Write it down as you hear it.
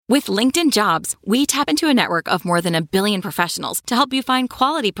With LinkedIn Jobs, we tap into a network of more than 1 billion professionals to help you find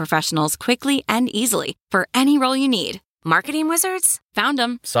quality professionals quickly and easily for any role you need. Marketing wizards? Found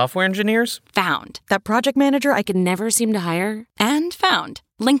them. Software engineers? Found. That project manager I could never seem to hire? And found.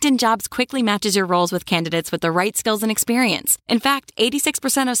 LinkedIn Jobs quickly matches your roles with candidates with the right skills and experience. In fact,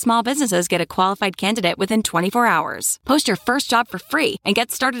 86% of small businesses get a qualified candidate within 24 hours. Post your first job for free and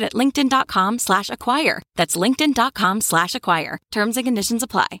get started at linkedin.com/acquire. That's linkedin.com/acquire. Terms and conditions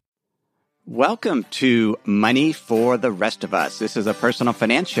apply. Welcome to Money for the Rest of Us. This is a personal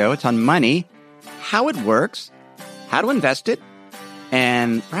finance show. It's on money, how it works, how to invest it,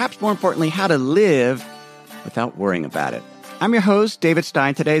 and perhaps more importantly, how to live without worrying about it. I'm your host, David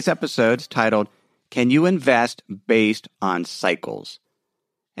Stein. Today's episode is titled, Can You Invest Based on Cycles?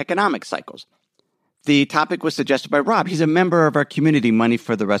 Economic cycles. The topic was suggested by Rob. He's a member of our community, Money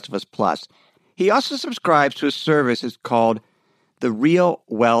for the Rest of Us Plus. He also subscribes to a service it's called The Real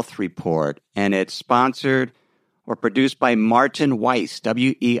Wealth Report, and it's sponsored or produced by Martin Weiss,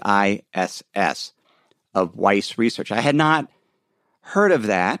 W-E-I-S-S, of Weiss Research. I had not heard of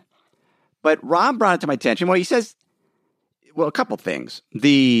that, but Rob brought it to my attention. Well, he says, a couple things.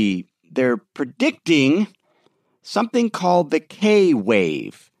 They're predicting something called the K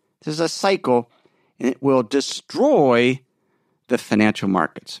wave. This is a cycle, and it will destroy the financial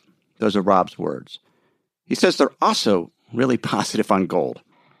markets. Those are Rob's words. He says they're also really positive on gold.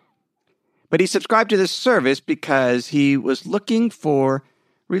 But he subscribed to this service because he was looking for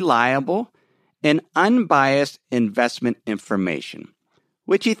reliable and unbiased investment information,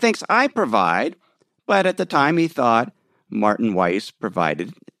 which he thinks I provide, but at the time he thought Martin Weiss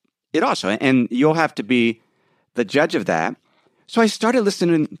provided it also, and you'll have to be the judge of that. So I started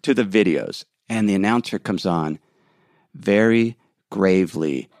listening to the videos, and the announcer comes on very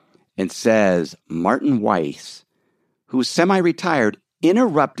gravely and says, Martin Weiss, who's semi-retired,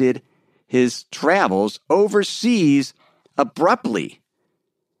 interrupted his travels overseas abruptly,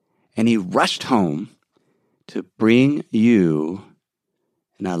 and he rushed home to bring you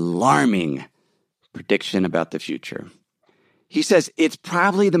an alarming prediction about the future. He says it's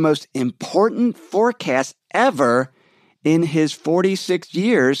probably the most important forecast ever in his 46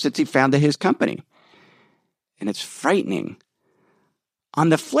 years since he founded his company. And it's frightening. On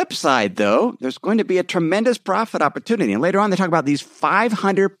the flip side, though, there's going to be a tremendous profit opportunity. And later on, they talk about these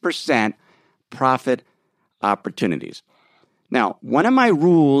 500% profit opportunities. Now, one of my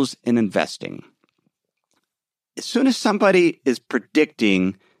rules in investing, as soon as somebody is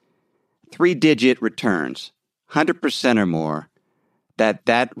predicting 3-digit returns, 100% or more,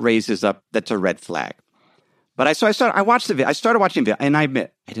 that raises up, that's a red flag. But I started watching the video, and I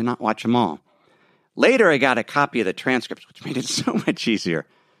admit, I did not watch them all. Later, I got a copy of the transcripts, which made it so much easier.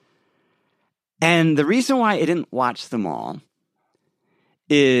 And the reason why I didn't watch them all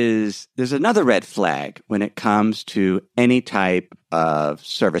is there's another red flag when it comes to any type of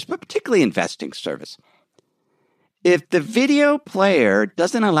service, but particularly investing service. If the video player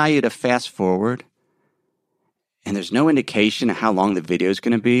doesn't allow you to fast forward, and there's no indication of how long the video is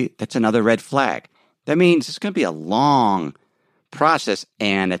going to be, that's another red flag. That means it's going to be a long process,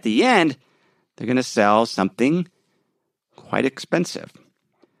 and at the end, they're going to sell something quite expensive.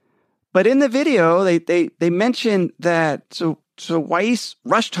 But in the video, they mentioned that so Weiss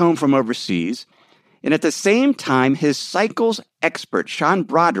rushed home from overseas, and at the same time, his cycles expert, Sean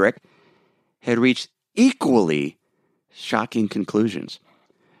Broderick, had reached equally shocking conclusions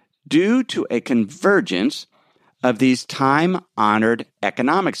due to a convergence of these time-honored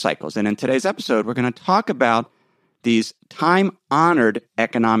economic cycles. And in today's episode, we're going to talk about these time-honored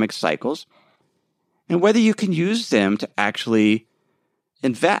economic cycles and whether you can use them to actually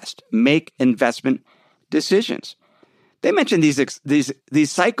invest, make investment decisions. They mentioned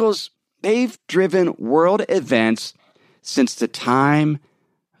these cycles, they've driven world events since the time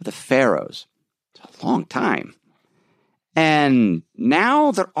of the pharaohs. It's a long time. And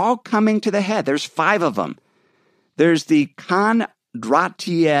now they're all coming to the head. There's 5 of them. There's the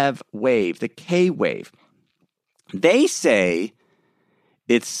Kondratiev wave, the K wave. They say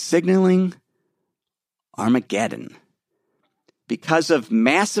it's signaling Armageddon because of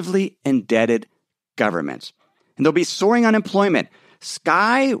massively indebted governments. And there'll be soaring unemployment,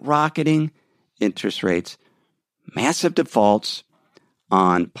 skyrocketing interest rates, massive defaults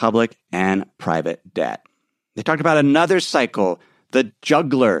on public and private debt. They talked about another cycle, the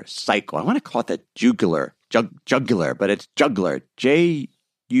juggler cycle. I want to call it the jugular, but it's juggler, J-U-G-L-A-R.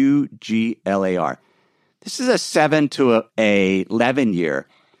 This is a 7 to 11-year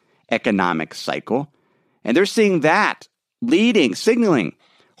economic cycle. And they're seeing that signaling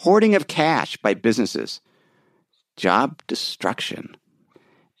hoarding of cash by businesses, job destruction,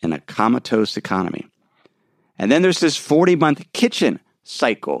 in a comatose economy. And then there's this 40-month kitchen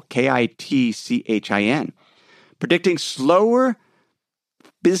cycle, KITCHIN, predicting slower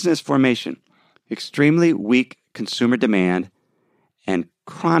business formation, extremely weak consumer demand, and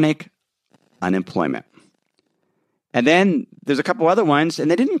chronic unemployment. And then there's a couple other ones, and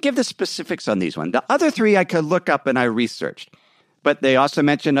they didn't give the specifics on these ones. The other three I could look up and I researched. But they also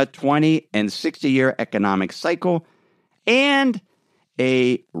mentioned a 20 and 60-year economic cycle and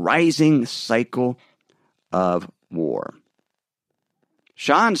a rising cycle of war.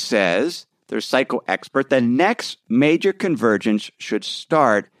 Sean says, their cycle expert, the next major convergence should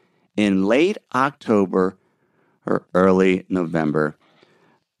start in late October or early November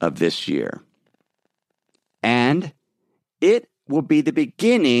of this year. And it will be the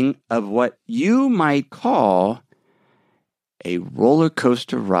beginning of what you might call a roller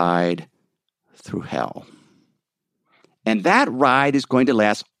coaster ride through hell. And that ride is going to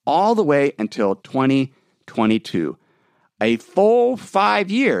last all the way until 2022, a full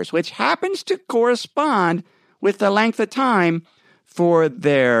 5 years, which happens to correspond with the length of time for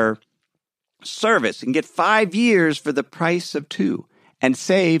their service. You can get 5 years for the price of 2 and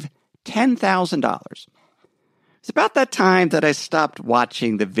save $10,000. It's about that time that I stopped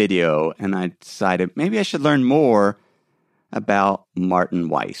watching the video and I decided maybe I should learn more about Martin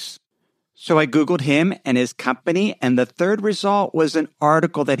Weiss. So I Googled him and his company, and the third result was an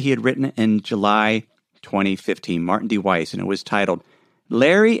article that he had written in July 2015, Martin D. Weiss, and it was titled,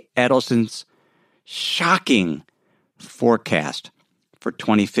 Larry Edelson's Shocking Forecast for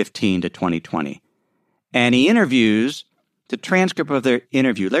 2015 to 2020. And he interviews, the transcript of their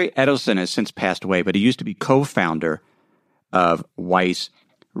interview, Larry Edelson has since passed away, but he used to be co-founder of Weiss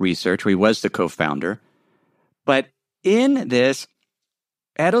Research, where he was the co-founder. But in this,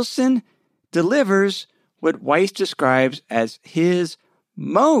 Edelson delivers what Weiss describes as his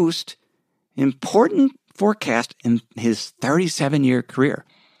most important forecast in his 37-year career,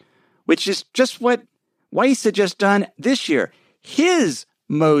 which is just what Weiss had just done this year, his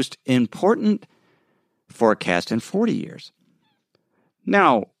most important forecast in 40 years.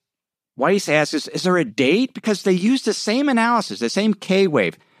 Now, Weiss asks, is there a date? Because they use the same analysis, the same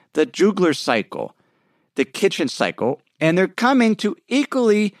K-wave, the Juglar cycle, the kitchen cycle, and they're coming to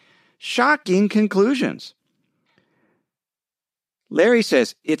equally shocking conclusions. Larry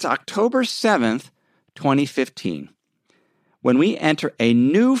says, it's October 7th, 2015, when we enter a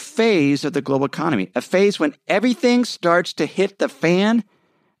new phase of the global economy, a phase when everything starts to hit the fan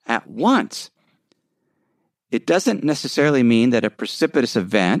at once. It doesn't necessarily mean that a precipitous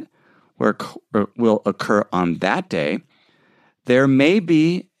event will occur on that day. There may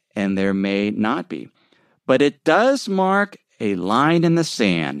be and there may not be. But it does mark a line in the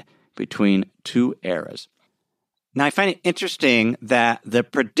sand between two eras. Now, I find it interesting that the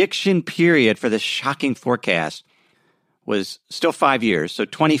prediction period for this shocking forecast was still 5 years. So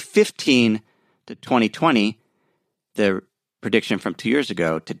 2015 to 2020, the prediction from 2 years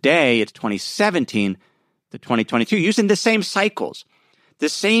ago. Today, it's 2017 to 2022, using the same cycles, the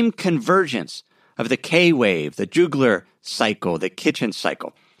same convergence of the K-wave, the Juglar cycle, the kitchen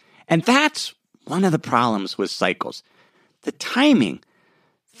cycle. And that's one of the problems with cycles. The timing,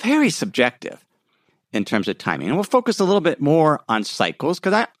 very subjective in terms of timing. And we'll focus a little bit more on cycles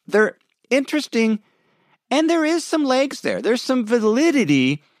because they're interesting and there is some legs there. There's some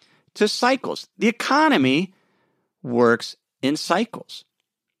validity to cycles. The economy works in cycles.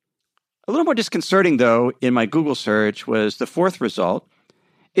 A little more disconcerting, though, in my Google search was the fourth result.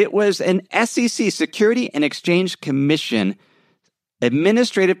 It was an SEC, Security and Exchange Commission,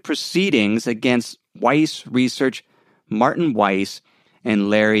 administrative proceedings against Weiss Research, Martin Weiss, and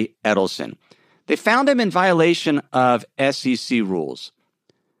Larry Edelson. They found him in violation of SEC rules,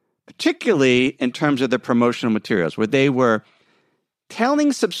 particularly in terms of their promotional materials, where they were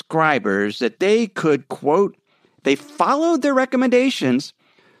telling subscribers that they could, quote, they followed their recommendations,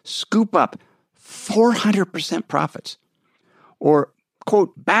 scoop up 400% profits, or,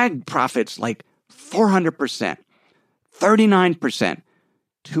 quote, bag profits like 400%, 39%,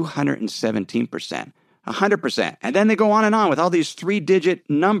 217%, 100%. And then they go on and on with all these three-digit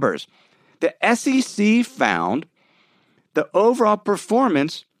numbers. The SEC found the overall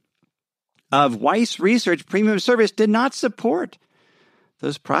performance of Weiss Research Premium Service did not support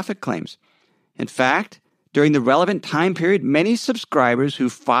those profit claims. In fact, during the relevant time period, many subscribers who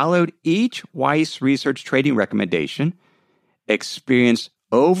followed each Weiss Research trading recommendation experienced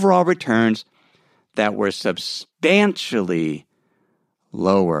overall returns that were substantially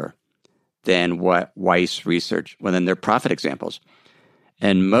lower than what Weiss Research, than their profit examples.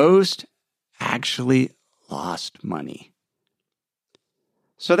 And most actually lost money.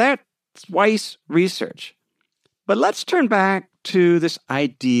 So that's Weiss research. But let's turn back to this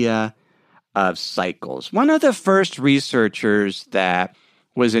idea of cycles. One of the first researchers that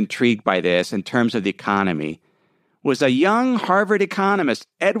was intrigued by this in terms of the economy was a young Harvard economist,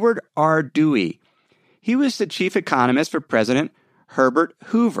 Edward R. Dewey. He was the chief economist for President Herbert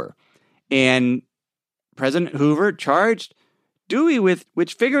Hoover. And President Hoover charged Dewey with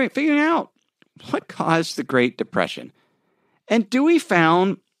figuring out what caused the Great Depression. And Dewey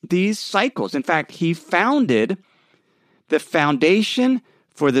found these cycles. In fact, he founded the Foundation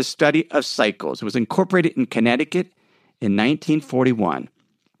for the Study of Cycles. It was incorporated in Connecticut in 1941.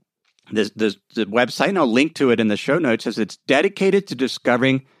 The website, and I'll link to it in the show notes, says it's dedicated to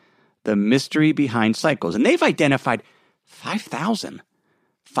discovering the mystery behind cycles. And they've identified 5,000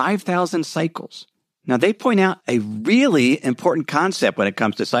 cycles. Now, they point out a really important concept when it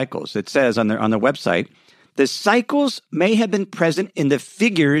comes to cycles. It says on their website, the cycles may have been present in the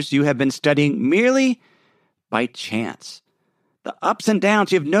figures you have been studying merely by chance. The ups and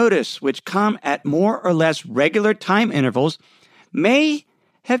downs you've noticed, which come at more or less regular time intervals, may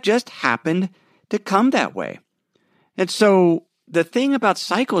have just happened to come that way. And so the thing about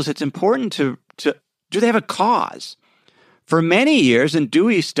cycles, it's important to do they have a cause? For many years, and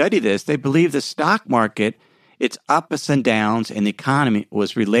Dewey studied this, they believed the stock market, its ups and downs, and the economy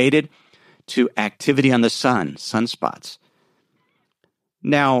was related to activity on the sun, sunspots.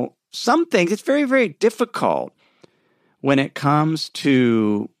 Now, some things, it's very, very difficult when it comes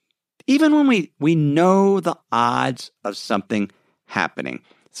to, even when we know the odds of something happening.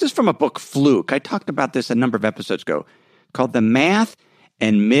 This is from a book, Fluke. I talked about this a number of episodes ago, called The Math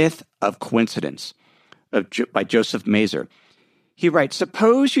and Myth of Coincidence by Joseph Mazur. He writes,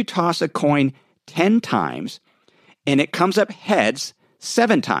 suppose you toss a coin 10 times and it comes up heads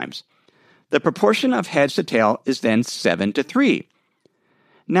 7 times. The proportion of heads to tail is then 7-3.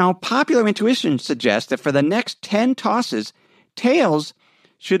 Now, popular intuition suggests that for the next 10 tosses, tails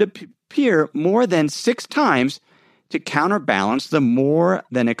should appear more than 6 times to counterbalance the more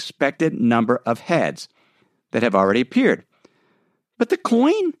than expected number of heads that have already appeared. But the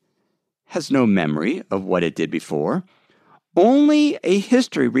coin has no memory of what it did before, only a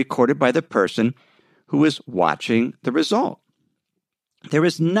history recorded by the person who is watching the result. There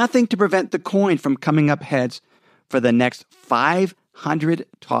is nothing to prevent the coin from coming up heads for the next 500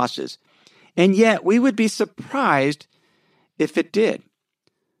 tosses, and yet we would be surprised if it did.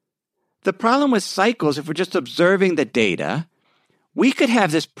 The problem with cycles, if we're just observing the data, we could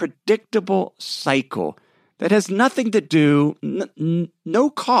have this predictable cycle that has nothing to do, no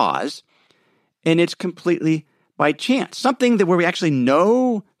cause, and it's completely by chance. Something that where we actually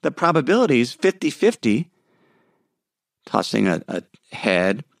know the probabilities 50-50, tossing a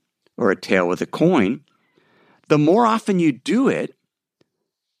head or a tail with a coin, the more often you do it,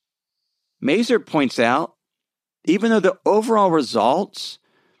 Mazur points out, even though the overall results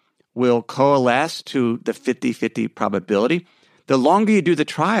will coalesce to the 50-50 probability, the longer you do the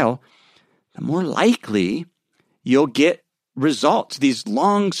trial, the more likely you'll get results, these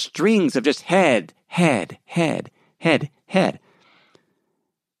long strings of just head, head, head, head, head.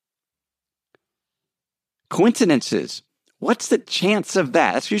 Coincidences. What's the chance of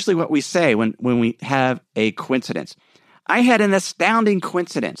that? That's usually what we say when we have a coincidence. I had an astounding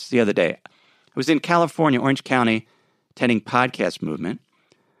coincidence the other day. I was in California, Orange County, attending Podcast Movement.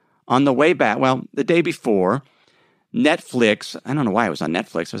 On the way back, the day before, Netflix, I don't know why I was on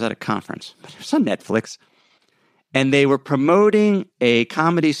Netflix. I was at a conference, but it was on Netflix. And they were promoting a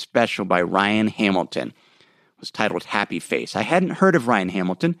comedy special by Ryan Hamilton. It was titled Happy Face. I hadn't heard of Ryan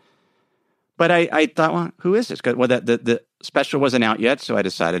Hamilton, but I thought, well, who is this? Well, the special wasn't out yet, so I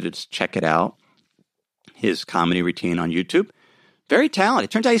decided to just check it out. His comedy routine on YouTube. Very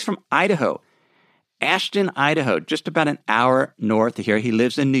talented. Turns out he's from Idaho. Ashton, Idaho, just about an hour north of here. He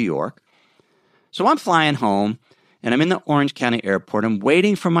lives in New York. So I'm flying home, and I'm in the Orange County airport. I'm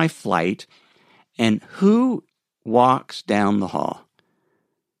waiting for my flight, and who walks down the hall,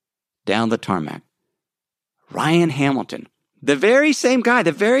 down the tarmac? Ryan Hamilton. The very same guy,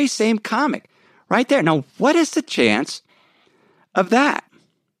 the very same comic, right there. Now, what is the chance of that?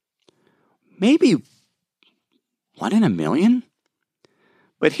 Maybe 1 in a million?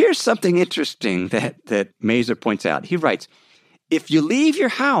 But here's something interesting that Mazur points out. He writes, if you leave your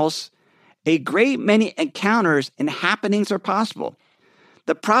house, a great many encounters and happenings are possible.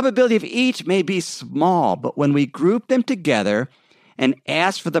 The probability of each may be small, but when we group them together and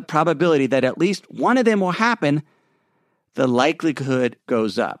ask for the probability that at least one of them will happen, the likelihood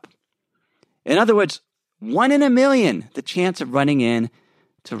goes up. In other words, 1 in a million, the chance of running into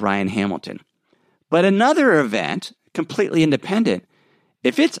Ryan Hamilton. But another event, completely independent,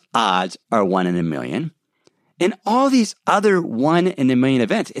 if its odds are 1 in a million, and all these other 1 in a million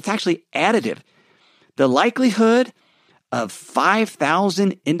events, it's actually additive. The likelihood of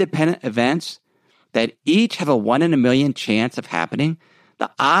 5,000 independent events that each have a 1 in a million chance of happening,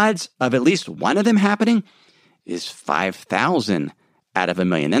 the odds of at least one of them happening is 5,000 out of a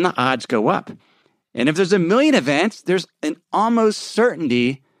million. Then the odds go up. And if there's a million events, there's an almost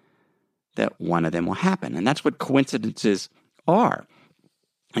certainty that one of them will happen. And that's what coincidences are.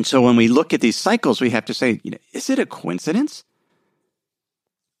 And so when we look at these cycles, we have to say, is it a coincidence?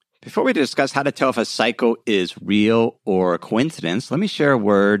 Before we discuss how to tell if a cycle is real or a coincidence, let me share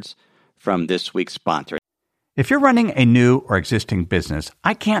words from this week's sponsor. If you're running a new or existing business,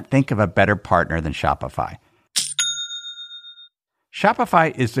 I can't think of a better partner than Shopify.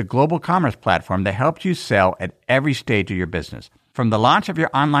 Shopify is the global commerce platform that helps you sell at every stage of your business, from the launch of your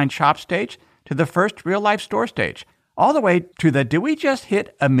online shop stage to the first real-life store stage, all the way to the did we just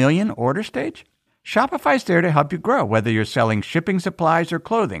hit a million order stage? Shopify's there to help you grow, whether you're selling shipping supplies or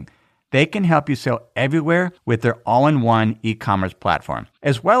clothing. They can help you sell everywhere with their all-in-one e-commerce platform,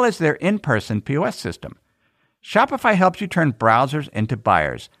 as well as their in-person POS system. Shopify helps you turn browsers into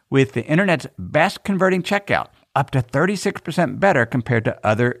buyers with the internet's best converting checkout, up to 36% better compared to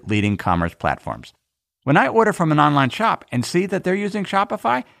other leading commerce platforms. When I order from an online shop and see that they're using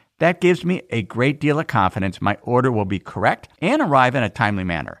Shopify, that gives me a great deal of confidence my order will be correct and arrive in a timely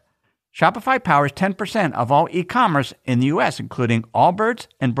manner. Shopify powers 10% of all e-commerce in the U.S., including Allbirds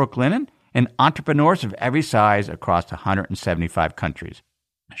and Brooklinen, and entrepreneurs of every size across 175 countries.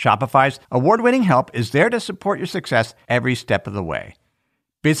 Shopify's award-winning help is there to support your success every step of the way.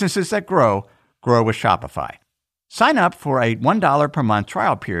 Businesses that grow, grow with Shopify. Sign up for a $1 per month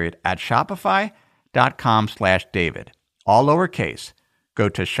trial period at shopify.com/David, all lowercase. Go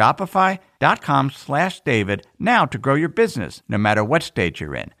to shopify.com/David now to grow your business, no matter what stage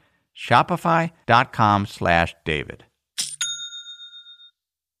you're in. Shopify.com/David.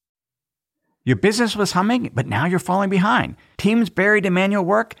 Your business was humming, but now you're falling behind. Teams buried in manual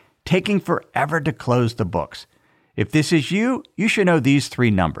work, taking forever to close the books. If this is you, you should know these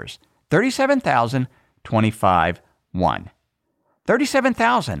three numbers: 37,000, 25, 1.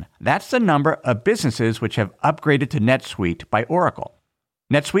 37,000, that's the number of businesses which have upgraded to NetSuite by Oracle.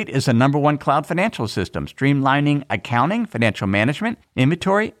 NetSuite is the #1 cloud financial system, streamlining accounting, financial management,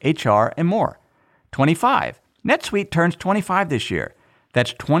 inventory, HR, and more. 25, NetSuite turns 25 this year.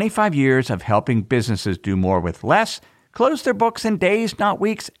 That's 25 years of helping businesses do more with less, close their books in days, not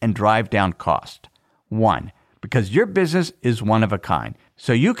weeks, and drive down cost. 1, because your business is one of a kind,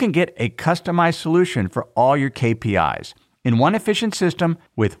 so you can get a customized solution for all your KPIs in one efficient system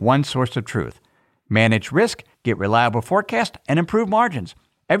with one source of truth. Manage risk, get reliable forecast, and improve margins.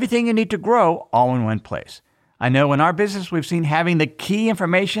 Everything you need to grow all in one place. I know in our business we've seen having the key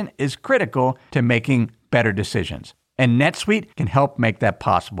information is critical to making better decisions, and NetSuite can help make that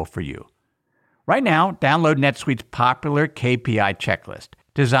possible for you. Right now, download NetSuite's popular KPI checklist,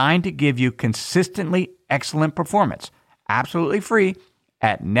 designed to give you consistently excellent performance, absolutely free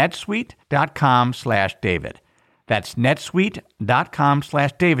at netsuite.com/David. That's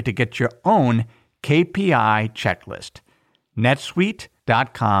netsuite.com/David to get your own KPI checklist.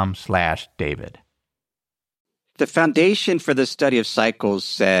 netsuite.com/David. The foundation for the study of cycles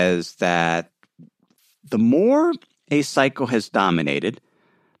says that the more a cycle has dominated,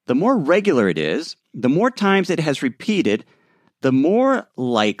 the more regular it is, the more times it has repeated, the more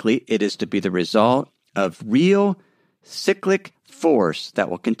likely it is to be the result of real cyclic force that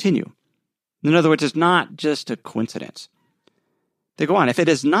will continue. In other words, it's not just a coincidence. They go on, if it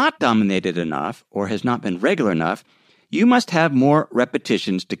has not dominated enough or has not been regular enough, you must have more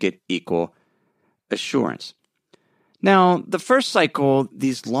repetitions to get equal assurance. Now, the first cycle,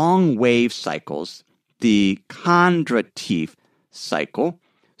 these long wave cycles, the Kondratiev cycle,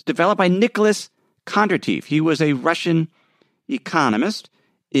 was developed by Nicholas Kondratiev. He was a Russian economist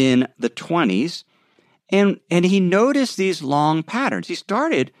in the 20s, and he noticed these long patterns. He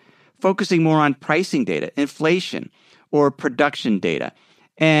started focusing more on pricing data, inflation, or production data.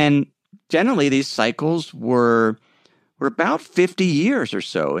 And generally, these cycles were about 50 years or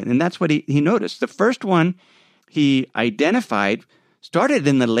so, and that's what he noticed. The first one he identified started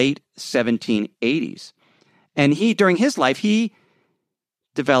in the late 1780s. And during his life, he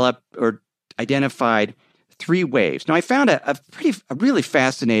developed or identified 3 waves. Now, I found a really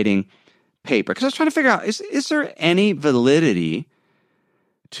fascinating paper because I was trying to figure out, is there any validity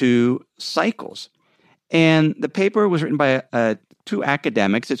to cycles? And the paper was written by 2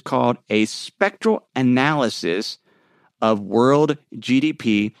 academics. It's called A Spectral Analysis of World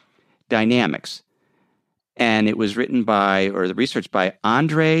GDP Dynamics. And it was written by, or the research by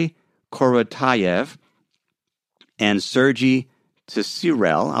Andrei Korotayev and Sergei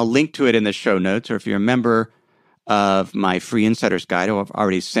Tsirel. I'll link to it in the show notes, or if you're a member of my free Insider's Guide, I've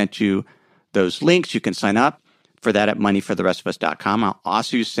already sent you those links. You can sign up for that at moneyfortherestofus.com. I'll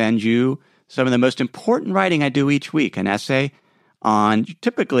also send you some of the most important writing I do each week, an essay on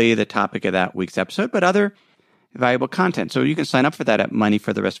typically the topic of that week's episode, but other valuable content. So you can sign up for that at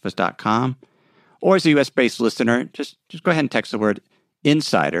moneyfortherestofus.com. Or as a U.S.-based listener, just go ahead and text the word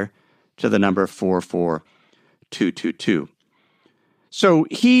insider to the number 44222. So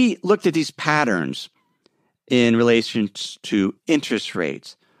he looked at these patterns in relation to interest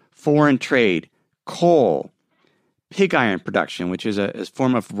rates, foreign trade, coal, pig iron production, which is a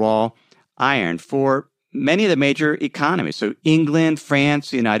form of raw iron for many of the major economies. So England, France,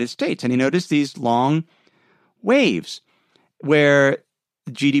 the United States. And he noticed these long waves where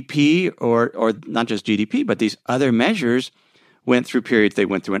GDP, or not just GDP, but these other measures went through periods. They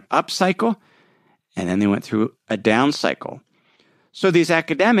went through an up cycle, and then they went through a down cycle. So these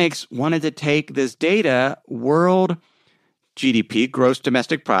academics wanted to take this data, world GDP, gross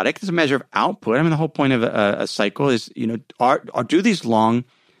domestic product, as a measure of output. I mean, the whole point of a cycle is, do these long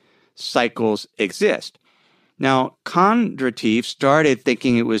cycles exist? Now, Kondratiev started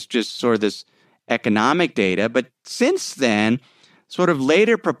thinking it was just sort of this economic data, but since then, sort of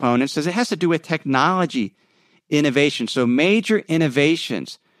later proponents says it has to do with technology innovation. So major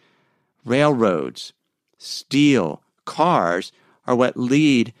innovations, railroads, steel, cars are what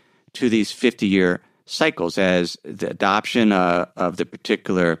lead to these 50-year cycles as the adoption of the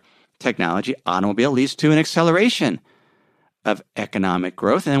particular technology, automobile, leads to an acceleration of economic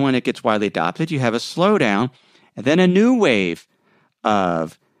growth. And then when it gets widely adopted, you have a slowdown, and then a new wave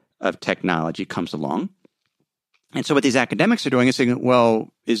of technology comes along. And so what these academics are doing is saying,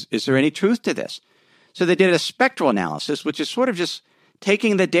 well, is there any truth to this? So they did a spectral analysis, which is sort of just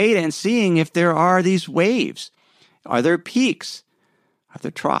taking the data and seeing if there are these waves. Are there peaks? Are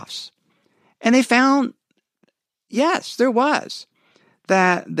there troughs? And they found, yes, there was.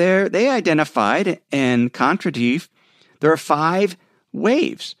 They identified in Kondratiev, there are 5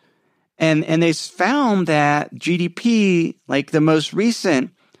 waves. And they found that GDP, like the most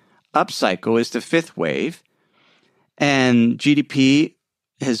recent upcycle, is the 5th wave. And GDP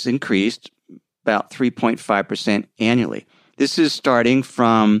has increased about 3.5% annually. This is starting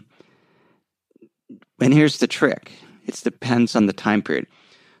from, and here's the trick. It depends on the time period.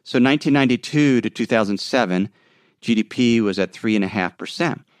 So 1992 to 2007, GDP was at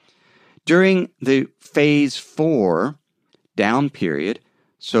 3.5%. During the phase 4 down period,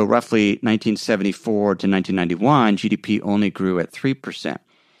 so roughly 1974 to 1991, GDP only grew at 3%.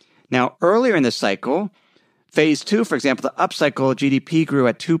 Now, earlier in the cycle, phase 2, for example, the upcycle, GDP grew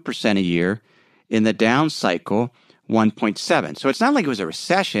at 2% a year. In the down cycle, 1.7%. So it's not like it was a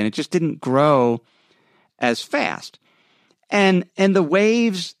recession. It just didn't grow as fast. And the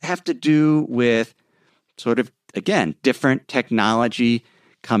waves have to do with sort of, again, different technology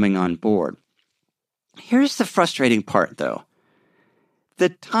coming on board. Here's the frustrating part, though. The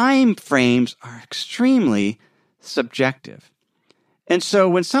time frames are extremely subjective. And so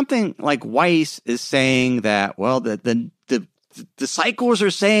when something like Weiss is saying that, well, the cycles are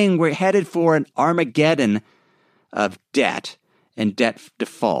saying we're headed for an Armageddon of debt and debt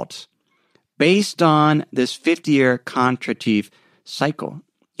defaults based on this 50-year Kondratiev cycle,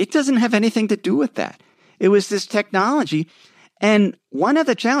 it doesn't have anything to do with that. It was this technology. And one of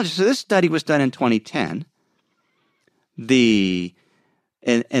the challenges, so this study was done in 2010,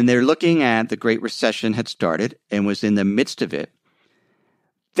 and they're looking at the Great Recession had started and was in the midst of it.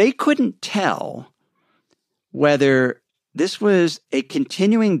 They couldn't tell whether this was a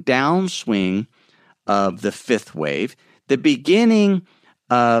continuing downswing of the 5th wave, the beginning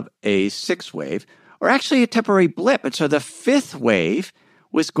of a 6th wave, or actually a temporary blip. And so the 5th wave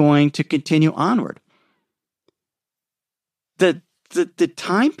was going to continue onward. The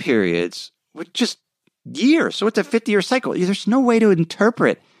time periods were just years. So it's a 50-year cycle. There's no way to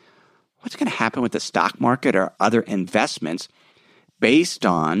interpret what's going to happen with the stock market or other investments based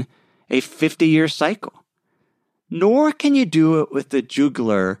on a 50-year cycle. Nor can you do it with the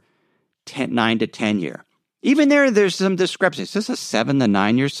jugular 9 to 10 year. Even there's some discrepancy. Is this a 7 to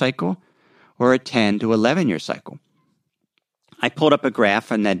 9 year cycle or a 10 to 11 year cycle? I pulled up a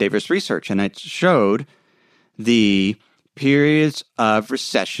graph on Ned Davis Research, and it showed the periods of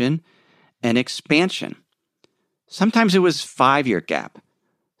recession and expansion. Sometimes it was 5-year gap.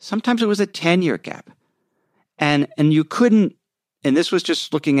 Sometimes it was a 10-year gap. And you couldn't, and this was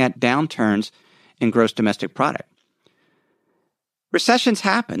just looking at downturns in gross domestic product. Recessions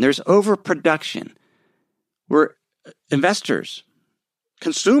happen. There's overproduction. We're investors,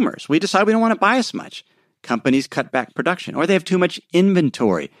 consumers. We decide we don't want to buy as much. Companies cut back production, or they have too much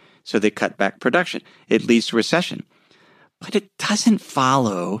inventory, so they cut back production. It leads to recession. But it doesn't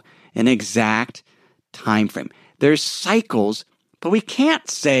follow an exact time frame. There's cycles, but we can't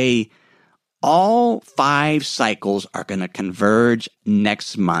say all 5 cycles are going to converge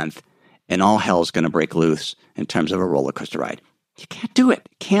next month and all hell's going to break loose in terms of a roller coaster ride. You can't do it.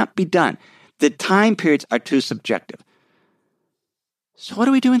 It can't be done. The time periods are too subjective. So what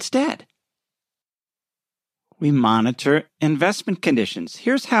do we do instead? We monitor investment conditions.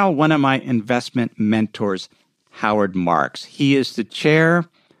 Here's how one of my investment mentors, Howard Marks, he is the chair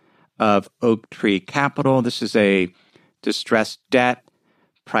of Oaktree Capital. This is a distressed debt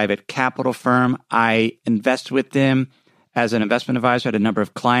private capital firm. I invest with them as an investment advisor. I had a number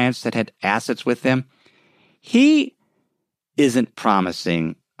of clients that had assets with them. He isn't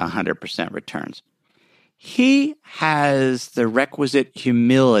promising 100% returns. He has the requisite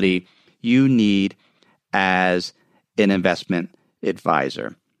humility you need as an investment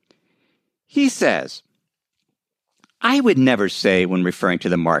advisor. He says, I would never say when referring to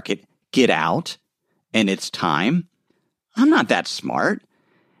the market, get out and it's time. I'm not that smart,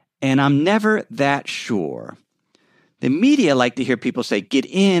 and I'm never that sure. The media like to hear people say get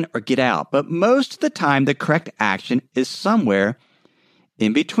in or get out, but most of the time the correct action is somewhere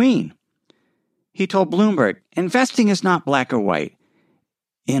in between. He told Bloomberg, investing is not black or white,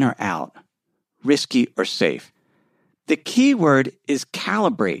 in or out, risky or safe. The key word is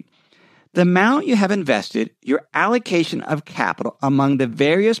calibrate. The amount you have invested, your allocation of capital among the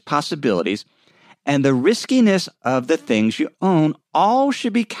various possibilities, and the riskiness of the things you own all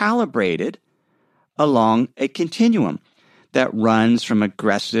should be calibrated along a continuum that runs from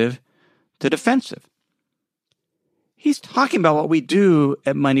aggressive to defensive. He's talking about what we do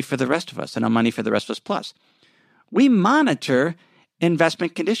at Money for the Rest of Us and on Money for the Rest of Us Plus. We monitor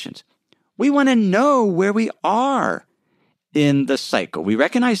investment conditions. We want to know where we are in the cycle. We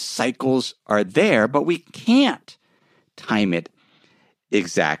recognize cycles are there, but we can't time it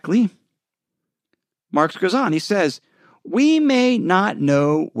exactly. Marx goes on. He says, we may not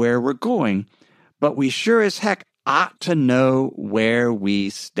know where we're going, but we sure as heck ought to know where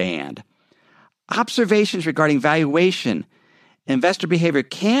we stand. Observations regarding valuation, investor behavior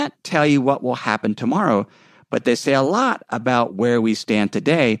can't tell you what will happen tomorrow, but they say a lot about where we stand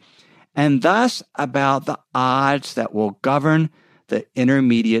today, and thus about the odds that will govern the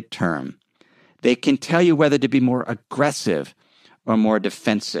intermediate term. They can tell you whether to be more aggressive or more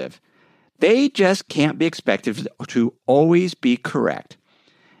defensive. They just can't be expected to always be correct,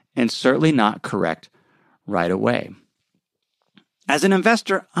 and certainly not correct right away. As an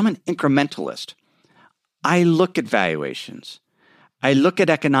investor, I'm an incrementalist. I look at valuations. I look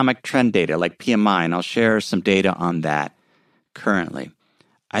at economic trend data like PMI, and I'll share some data on that currently.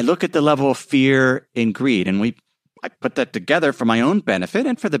 I look at the level of fear and greed, and I put that together for my own benefit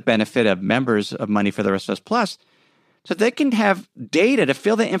and for the benefit of members of Money for the Rest of Us Plus, so they can have data to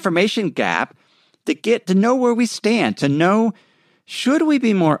fill the information gap to get to know where we stand, to know should we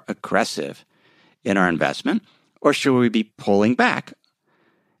be more aggressive in our investment or should we be pulling back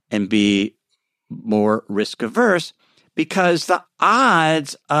and be more risk averse because the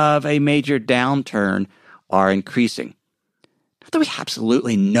odds of a major downturn are increasing. Not that we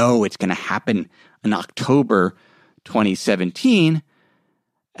absolutely know it's going to happen in October 2017,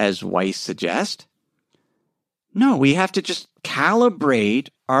 as Weiss suggests. No, we have to just calibrate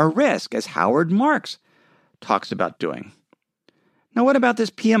our risk, as Howard Marks talks about doing. Now, what about this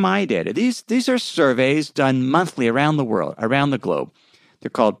PMI data? These are surveys done monthly around the world, around the globe. They're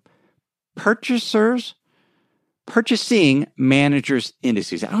called Purchasing Managers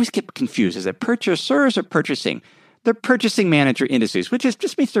Indices. I always get confused. Is it purchasers or purchasing? They're Purchasing Manager Indices, which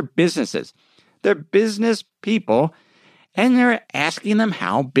just means they're businesses. They're business people, and they're asking them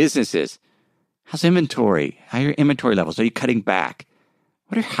how business is. How's inventory? How are your inventory levels? Are you cutting back?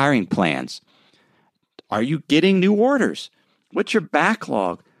 What are your hiring plans? Are you getting new orders? What's your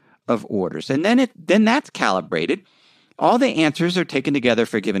backlog of orders? And then that's calibrated. All the answers are taken together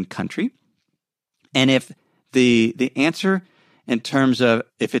for a given country. And if the answer in terms of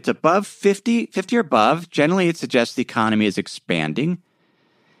if it's above 50 or above, generally it suggests the economy is expanding.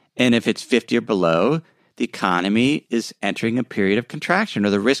 And if it's 50 or below, the economy is entering a period of contraction or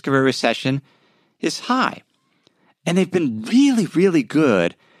the risk of a recession is high. And they've been really, really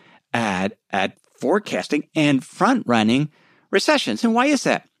good at forecasting and front-running recessions. And why is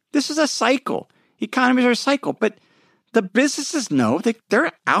that? This is a cycle. Economies are a cycle, but the businesses know that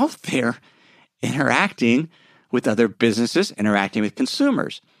they're out there interacting with other businesses, interacting with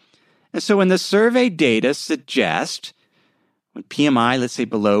consumers. And so when the survey data suggest when PMI, let's say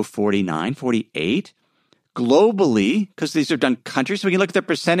below 49, 48, globally, because these are done countries, so we can look at the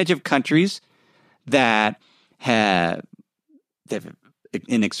percentage of countries that have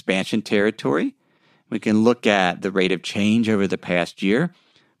in expansion territory. We can look at the rate of change over the past year,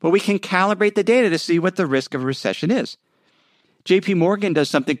 but we can calibrate the data to see what the risk of a recession is. JP Morgan does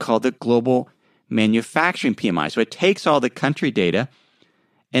something called the Global Manufacturing PMI. So it takes all the country data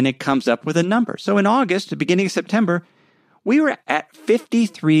and it comes up with a number. So in August, the beginning of September, we were at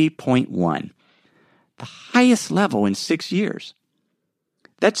 53.1, the highest level in 6 years.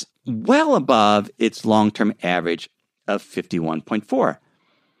 That's well above its long-term average of 51.4.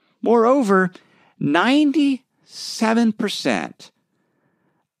 Moreover, 97%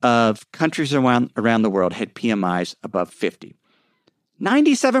 of countries around the world had PMIs above 50.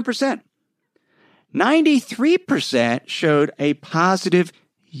 97%. 93% showed a positive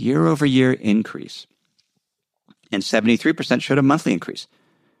year-over-year increase. And 73% showed a monthly increase.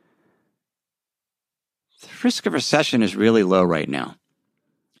 The risk of recession is really low right now.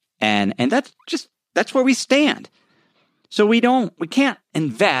 And that's where we stand. So we can't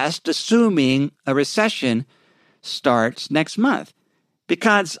invest assuming a recession starts next month,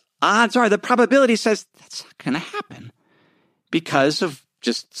 because odds are the probability says that's not going to happen because of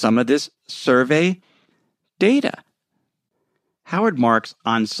just some of this survey data. Howard Marks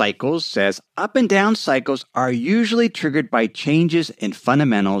on cycles says up and down cycles are usually triggered by changes in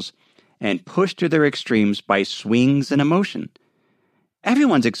fundamentals and pushed to their extremes by swings in emotion.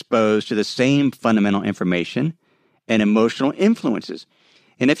 Everyone's exposed to the same fundamental information and emotional influences.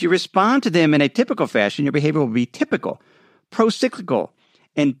 And if you respond to them in a typical fashion, your behavior will be typical, pro-cyclical,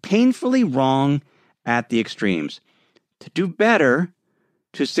 and painfully wrong at the extremes. To do better,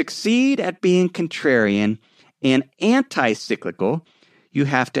 to succeed at being contrarian and anti-cyclical, you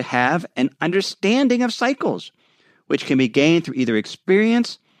have to have an understanding of cycles, which can be gained through either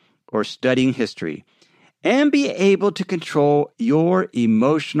experience or studying history, and be able to control your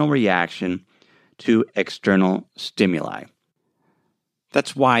emotional reaction to external stimuli.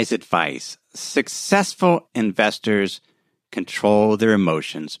 That's wise advice. Successful investors control their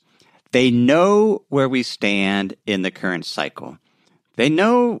emotions. They know where we stand in the current cycle. They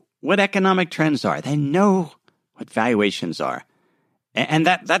know what economic trends are. They know what valuations are. And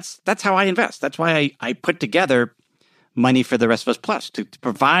that's how I invest. That's why I put together Money for the Rest of Us Plus, to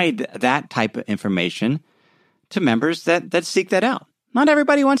provide that type of information to members that seek that out. Not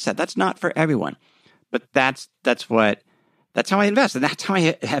everybody wants that. That's not for everyone. But that's how I invest. And that's how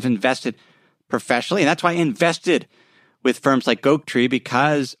I have invested professionally. And that's why I invested with firms like Oaktree,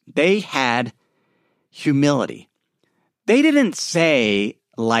 because they had humility. They didn't say,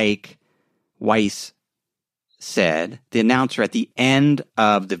 like Weiss said, the announcer at the end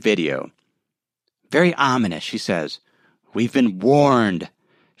of the video, very ominous, she says, "We've been warned.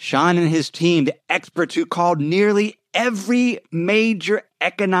 Sean and his team, the experts who called nearly every major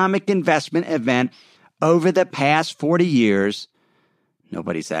economic investment event over the past 40 years,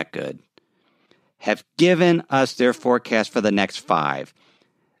 nobody's that good, have given us their forecast for the next 5.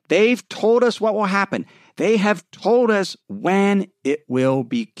 They've told us what will happen. They have told us when it will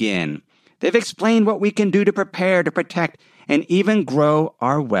begin. They've explained what we can do to prepare, to protect, and even grow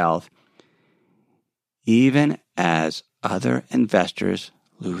our wealth, even as other investors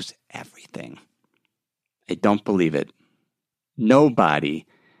lose everything." I don't believe it. Nobody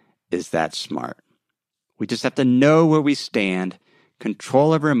is that smart. We just have to know where we stand,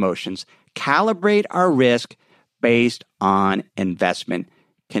 control our emotions, calibrate our risk based on investment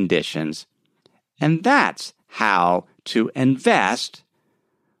conditions. And that's how to invest,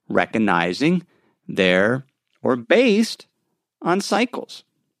 recognizing they're or based on cycles.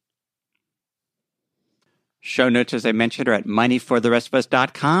 Show notes, as I mentioned, are at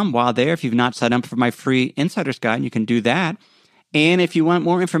moneyfortherestofus.com. While there, if you've not signed up for my free Insider's Guide, you can do that. And if you want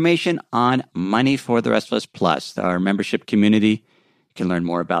more information on Money for the Rest of Us Plus, our membership community, you can learn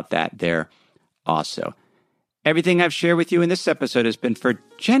more about that there also. Everything I've shared with you in this episode has been for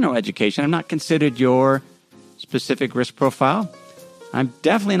general education. I've not considered your specific risk profile. I'm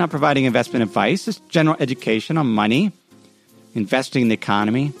definitely not providing investment advice. It's general education on money, investing in the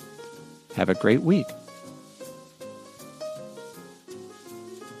economy. Have a great week.